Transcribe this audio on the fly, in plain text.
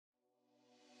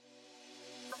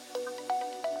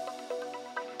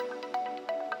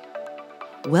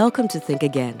Welcome to Think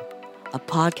Again, a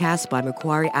podcast by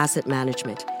Macquarie Asset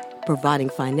Management, providing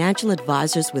financial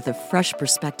advisors with a fresh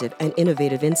perspective and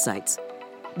innovative insights,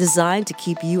 designed to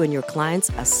keep you and your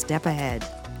clients a step ahead.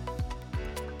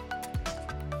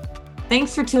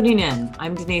 Thanks for tuning in.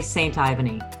 I'm Denise St.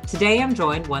 Ivany. Today I'm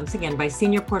joined once again by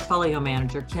Senior Portfolio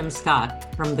Manager Kim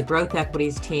Scott from the Growth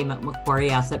Equities team at Macquarie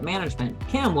Asset Management.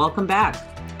 Kim, welcome back.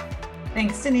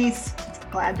 Thanks, Denise.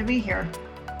 Glad to be here.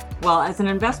 Well, as an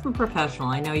investment professional,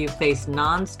 I know you face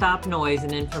nonstop noise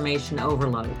and information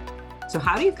overload. So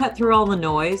how do you cut through all the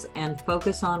noise and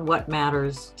focus on what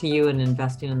matters to you in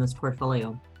investing in this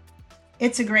portfolio?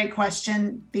 It's a great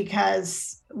question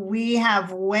because we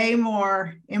have way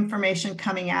more information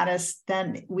coming at us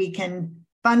than we can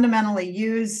fundamentally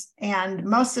use, and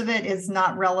most of it is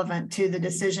not relevant to the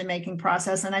decision-making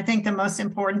process. And I think the most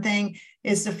important thing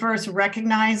is to first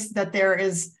recognize that there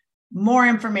is more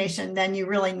information than you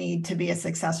really need to be a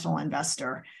successful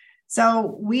investor.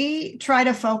 So we try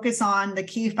to focus on the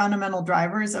key fundamental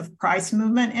drivers of price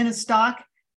movement in a stock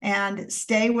and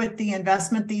stay with the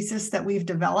investment thesis that we've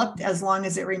developed as long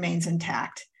as it remains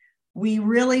intact. We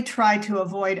really try to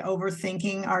avoid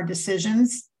overthinking our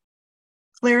decisions.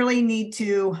 Clearly need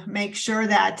to make sure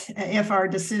that if our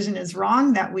decision is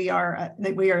wrong, that we are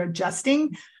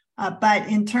adjusting. But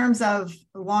in terms of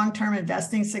long-term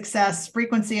investing success,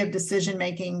 frequency of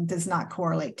decision-making does not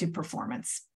correlate to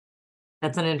performance.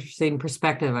 That's an interesting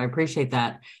perspective. I appreciate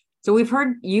that. So we've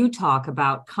heard you talk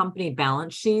about company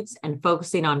balance sheets and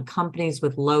focusing on companies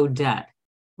with low debt.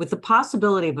 With the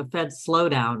possibility of a Fed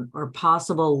slowdown or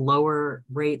possible lower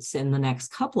rates in the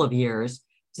next couple of years,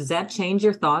 does that change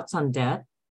your thoughts on debt?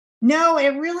 No,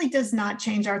 it really does not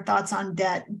change our thoughts on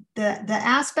debt. The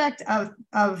aspect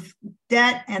of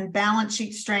debt and balance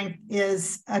sheet strength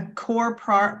is a core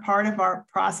part of our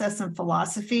process and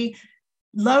philosophy.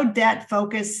 Low debt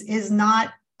focus is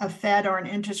not a Fed or an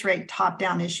interest rate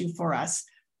top-down issue for us.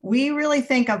 We really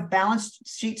think of balance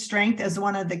sheet strength as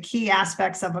one of the key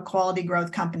aspects of a quality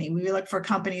growth company. We look for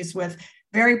companies with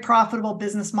very profitable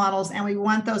business models, and we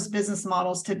want those business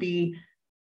models to be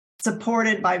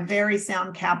supported by very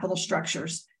sound capital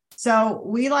structures. So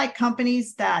we like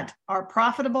companies that are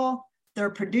profitable, they're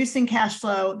producing cash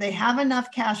flow, they have enough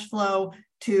cash flow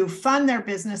to fund their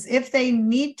business. If they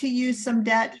need to use some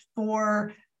debt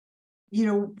for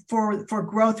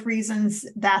growth reasons,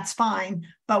 that's fine,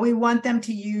 but we want them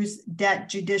to use debt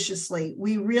judiciously.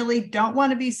 We really don't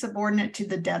want to be subordinate to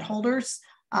the debt holders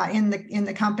in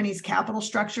the company's capital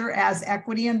structure as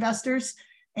equity investors.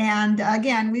 And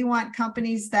again, we want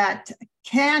companies that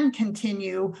can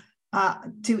continue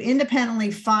to independently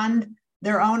fund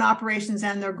their own operations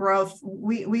and their growth.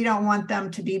 We don't want them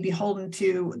to be beholden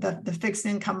to the fixed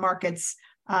income markets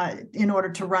in order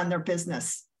to run their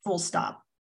business, full stop.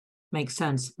 Makes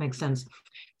sense.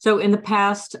 So in the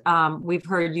past, we've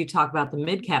heard you talk about the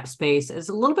mid-cap space as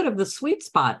a little bit of the sweet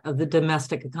spot of the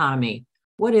domestic economy.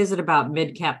 What is it about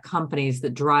mid-cap companies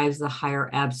that drives the higher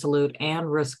absolute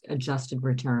and risk-adjusted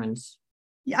returns?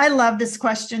 I love this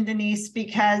question, Denise,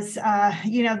 because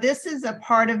this is a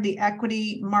part of the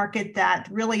equity market that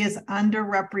really is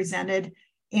underrepresented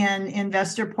in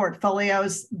investor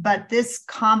portfolios. But this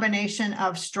combination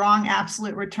of strong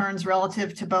absolute returns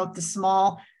relative to both the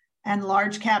small and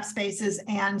large cap spaces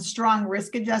and strong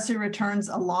risk-adjusted returns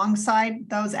alongside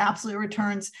those absolute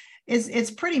returns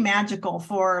it's pretty magical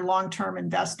for long-term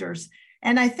investors.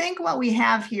 And I think what we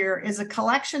have here is a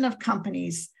collection of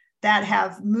companies that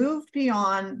have moved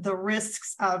beyond the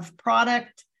risks of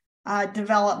product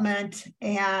development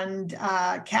and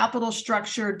capital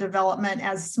structure development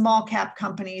as small cap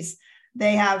companies.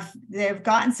 They've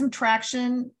gotten some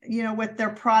traction, with their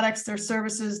products, their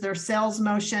services, their sales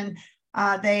motion.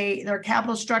 Their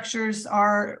capital structures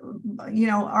are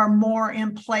more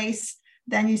in place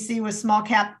than you see with small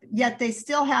cap, yet they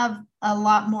still have a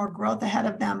lot more growth ahead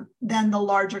of them than the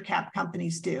larger cap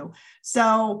companies do.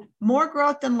 So more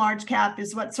growth than large cap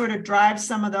is what sort of drives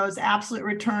some of those absolute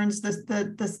returns,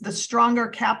 the stronger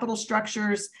capital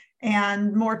structures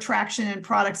and more traction in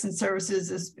products and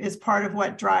services is part of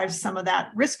what drives some of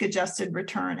that risk-adjusted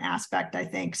return aspect, I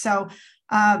think. So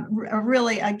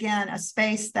really, again, a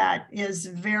space that is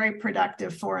very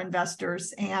productive for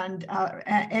investors, and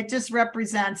it just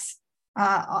represents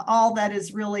all that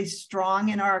is really strong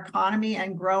in our economy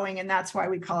and growing, and that's why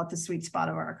we call it the sweet spot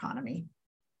of our economy.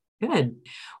 Good.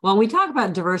 Well, we talk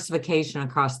about diversification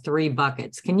across three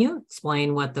buckets. Can you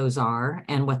explain what those are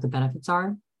and what the benefits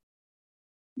are?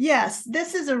 Yes,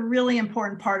 this is a really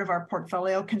important part of our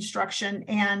portfolio construction,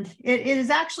 and it is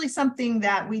actually something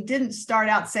that we didn't start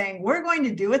out saying we're going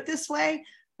to do it this way,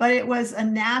 but it was a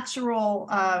natural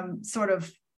sort of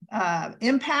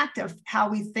impact of how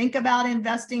we think about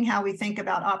investing, how we think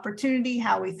about opportunity,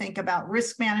 how we think about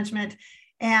risk management.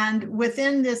 And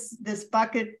within this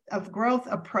bucket of growth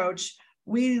approach,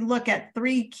 we look at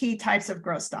three key types of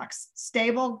growth stocks: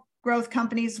 stable growth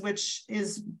companies, which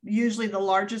is usually the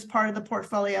largest part of the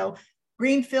portfolio;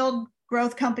 greenfield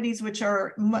growth companies, which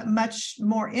are much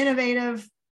more innovative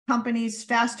companies,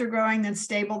 faster growing than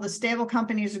stable. The stable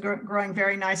companies are growing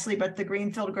very nicely, but the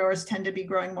greenfield growers tend to be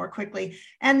growing more quickly.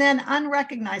 And then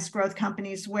unrecognized growth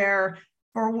companies, where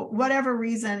for whatever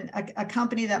reason, a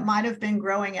company that might have been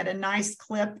growing at a nice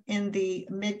clip in the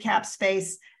mid-cap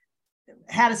space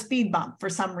had a speed bump for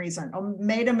some reason, or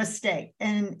made a mistake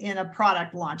in a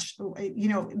product launch,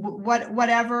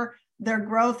 whatever, their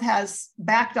growth has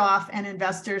backed off, and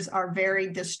investors are very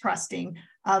distrusting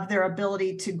of their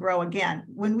ability to grow again.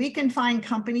 When we can find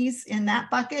companies in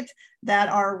that bucket that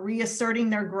are reasserting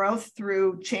their growth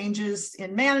through changes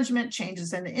in management,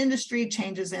 changes in the industry,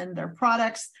 changes in their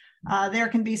products, there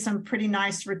can be some pretty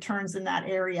nice returns in that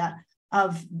area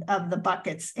of the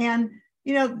buckets. And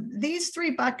these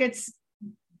three buckets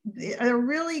are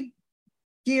really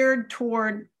geared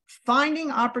toward finding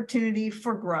opportunity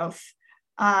for growth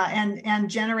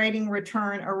and generating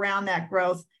return around that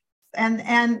growth,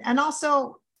 and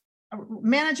also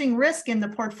managing risk in the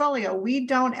portfolio. We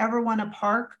don't ever want to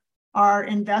park our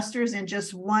investors in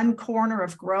just one corner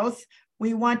of growth.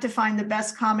 We want to find the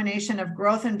best combination of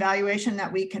growth and valuation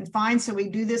that we can find. So we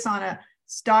do this on a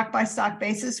stock by stock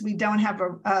basis. We don't have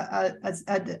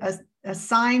a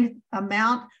assigned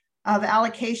amount of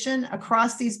allocation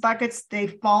across these buckets. They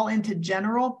fall into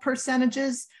general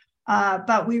percentages,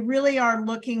 but we really are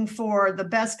looking for the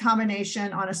best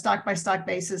combination on a stock by stock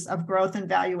basis of growth and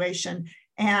valuation,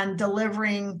 and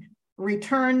delivering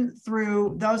return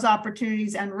through those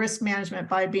opportunities and risk management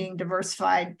by being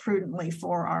diversified prudently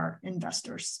for our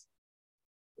investors.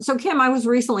 So, Kim, I was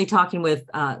recently talking with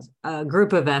a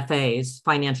group of FAs,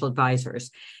 financial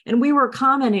advisors, and we were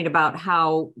commenting about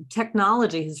how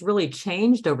technology has really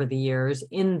changed over the years,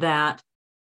 in that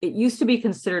it used to be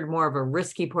considered more of a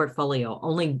risky portfolio.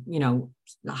 Only,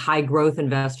 high growth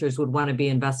investors would want to be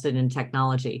invested in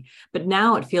technology. But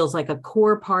now it feels like a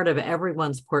core part of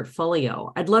everyone's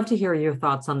portfolio. I'd love to hear your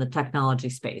thoughts on the technology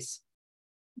space.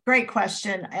 Great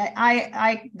question.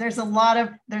 There's a lot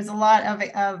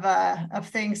of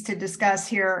things to discuss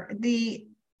here. The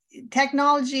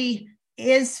technology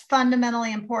is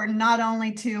fundamentally important, not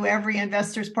only to every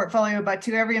investor's portfolio, but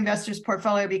to every investor's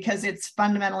portfolio, because it's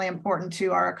fundamentally important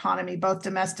to our economy, both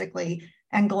domestically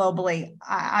and globally.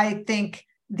 I think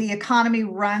the economy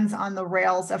runs on the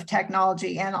rails of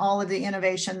technology and all of the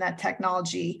innovation that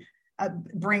technology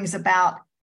brings about.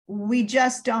 We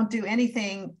just don't do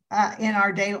anything in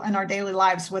our daily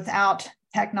lives without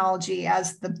technology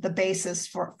as the basis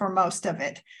for most of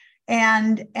it.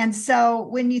 And so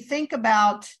when you think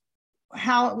about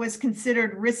how it was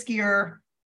considered riskier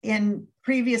in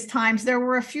previous times, there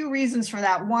were a few reasons for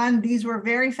that. One, these were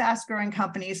very fast-growing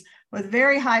companies with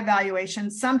very high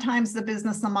valuations. Sometimes the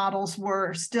business models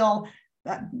were still,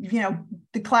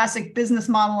 the classic business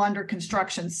model under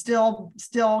construction, still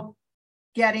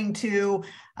getting to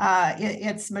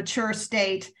its mature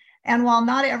state. And while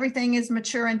not everything is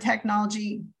mature in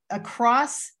technology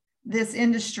across this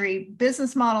industry,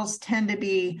 business models tend to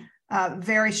be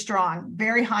very strong,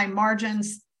 very high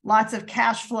margins, lots of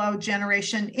cash flow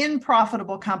generation in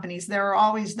profitable companies. There are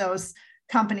always those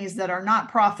companies that are not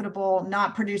profitable,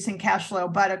 not producing cash flow,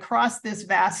 but across this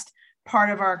vast part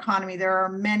of our economy, there are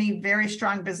many very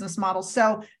strong business models.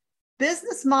 So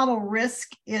business model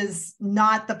risk is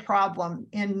not the problem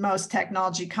in most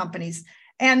technology companies.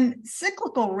 And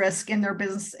cyclical risk in their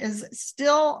business is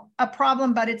still a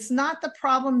problem, but it's not the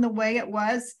problem the way it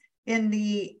was in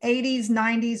the 80s,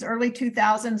 90s, early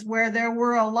 2000s, where there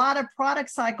were a lot of product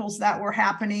cycles that were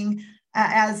happening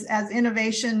as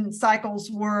innovation cycles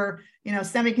were,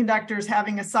 semiconductors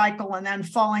having a cycle and then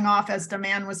falling off as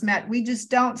demand was met. We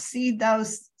just don't see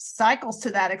those cycles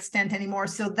to that extent anymore.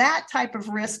 So that type of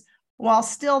risk, while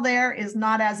still there, is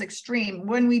not as extreme.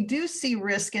 When we do see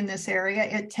risk in this area,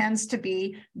 it tends to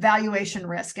be valuation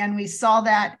risk. And we saw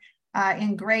that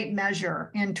in great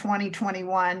measure in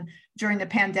 2021 during the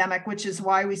pandemic, which is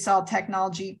why we saw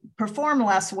technology perform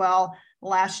less well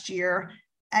last year.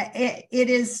 It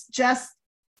is just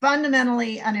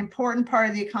fundamentally an important part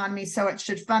of the economy, so it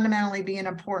should fundamentally be an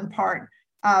important part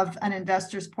of an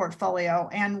investor's portfolio.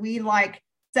 And we like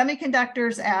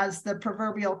semiconductors as the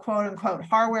proverbial quote unquote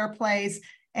hardware plays.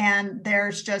 And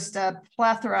there's just a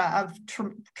plethora of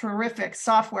terrific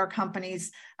software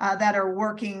companies that are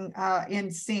working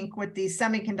in sync with these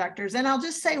semiconductors. And I'll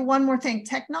just say one more thing.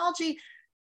 Technology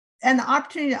And the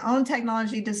opportunity to own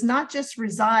technology does not just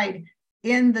reside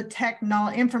in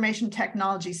the information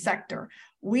technology sector.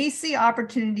 We see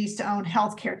opportunities to own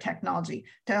healthcare technology,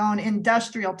 to own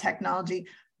industrial technology.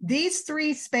 These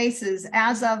three spaces,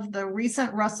 as of the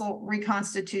recent Russell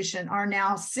reconstitution, are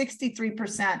now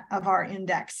 63% of our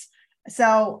index.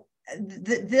 So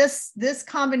this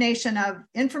combination of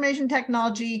information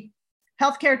technology,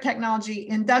 healthcare technology,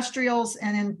 industrials,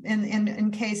 and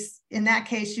in that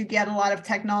case, you get a lot of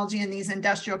technology in these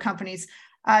industrial companies,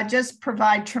 just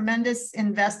provide tremendous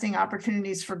investing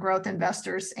opportunities for growth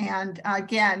investors. And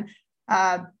again,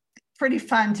 pretty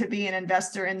fun to be an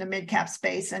investor in the mid-cap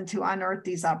space and to unearth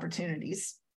these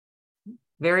opportunities.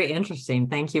 Very interesting.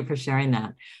 Thank you for sharing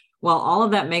that. Well, all of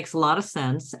that makes a lot of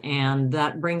sense. And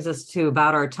that brings us to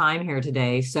about our time here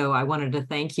today. So I wanted to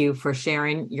thank you for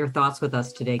sharing your thoughts with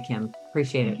us today, Kim.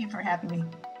 Appreciate it. Thank you for having me.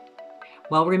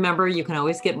 Well, remember, you can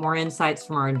always get more insights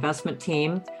from our investment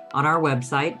team on our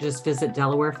website. Just visit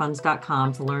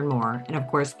delawarefunds.com to learn more. And of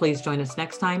course, please join us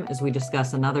next time as we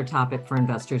discuss another topic for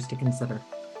investors to consider.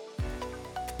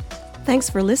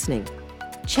 Thanks for listening.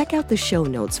 Check out the show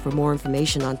notes for more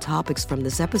information on topics from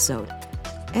this episode.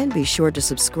 And be sure to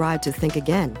subscribe to Think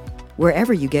Again,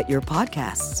 wherever you get your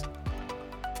podcasts.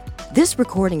 This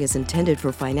recording is intended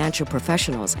for financial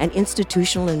professionals and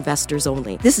institutional investors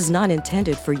only. This is not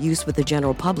intended for use with the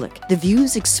general public. The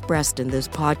views expressed in this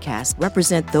podcast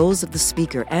represent those of the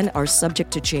speaker and are subject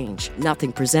to change.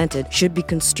 Nothing presented should be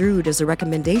construed as a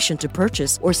recommendation to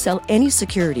purchase or sell any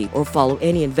security or follow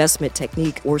any investment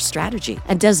technique or strategy,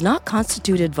 and does not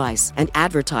constitute advice, an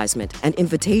advertisement, an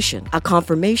invitation, a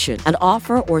confirmation, an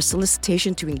offer or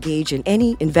solicitation to engage in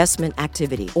any investment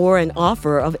activity, or an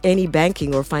offer of any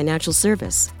banking or financial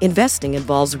service. Investing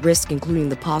involves risk, including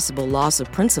the possible loss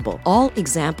of principal. All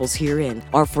examples herein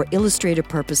are for illustrative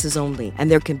purposes only,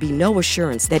 and there can be no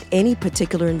assurance that any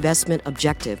particular investment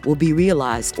objective will be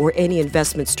realized or any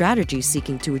investment strategy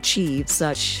seeking to achieve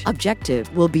such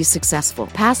objective will be successful.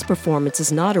 Past performance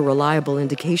is not a reliable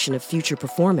indication of future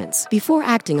performance. Before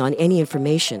acting on any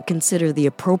information, consider the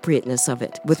appropriateness of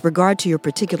it with regard to your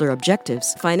particular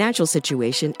objectives, financial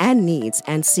situation, and needs,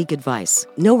 and seek advice.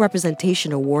 No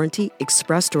representation or warranty,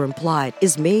 expressed or implied,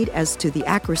 is made as to the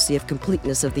accuracy of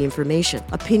completeness of the information,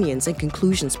 opinions, and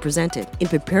conclusions presented. In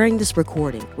preparing this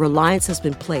recording, reliance has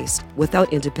been placed,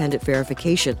 without independent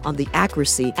verification, on the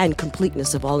accuracy and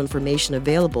completeness of all information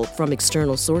available from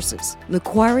external sources.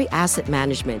 Macquarie Asset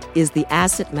Management is the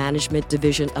asset management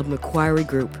division of Macquarie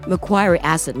Group. Macquarie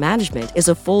Asset Management is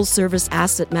a full-service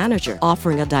asset manager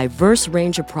offering a diverse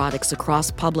range of products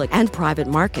across public and private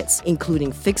markets,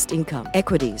 including fixed income,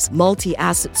 equities,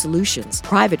 multi-asset solutions,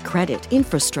 private credit,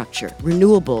 infrastructure,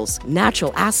 renewables,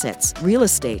 natural assets, real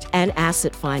estate, and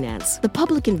asset finance. The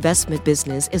public investment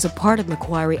business is a part of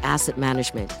Macquarie Asset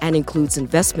Management and includes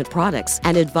investment products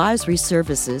and advisory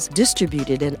services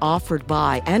distributed and offered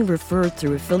by and referred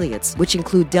through affiliates, which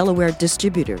include Delaware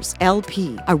Distributors,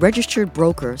 LP, a registered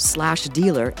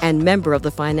broker/dealer and member of the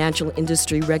Financial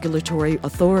Industry Regulatory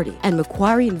Authority, and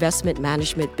Macquarie Investment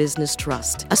Management Business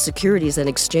Trust, a Securities and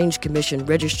Exchange Commission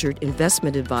registered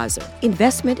investment advisor.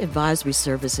 Investment advisory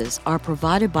services are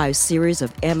provided by a series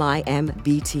of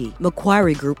MIMBT.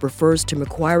 Macquarie Group refers to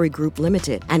Macquarie Group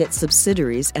Limited and its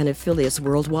subsidiaries and affiliates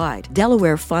worldwide.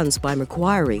 Delaware Funds by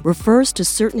Macquarie refers to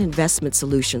certain investment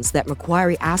solutions that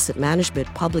Macquarie Asset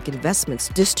Management Public Investments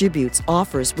distributes,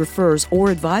 offers, refers, or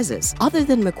advises. Other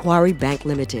than Macquarie Bank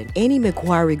Limited, any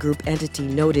Macquarie Group entity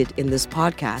noted in this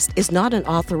podcast is not an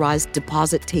authorized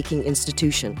deposit-taking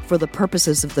institution for the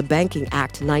purposes of the Banking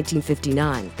Act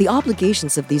 1959. The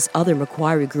obligations of these other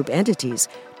Macquarie Group entities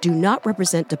do not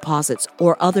represent deposits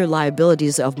or other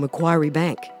liabilities of Macquarie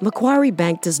Bank. Macquarie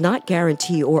Bank does not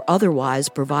guarantee or otherwise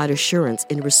provide assurance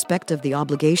in respect of the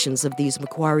obligations of these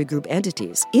Macquarie Group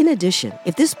entities. In addition,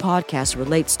 if this podcast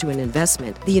relates to an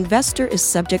investment, the investor is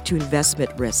subject to investment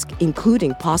risk,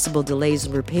 including possible delays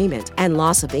in repayment and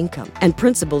loss of income and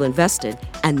principal invested,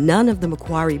 and none of the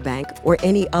Macquarie Bank or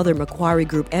any other Macquarie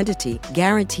Group entity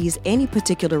guarantees any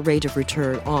particular rate of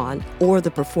return on or the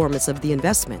performance of the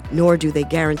investment, nor do they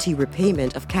guarantee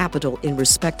repayment of capital in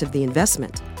respect of the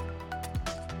investment.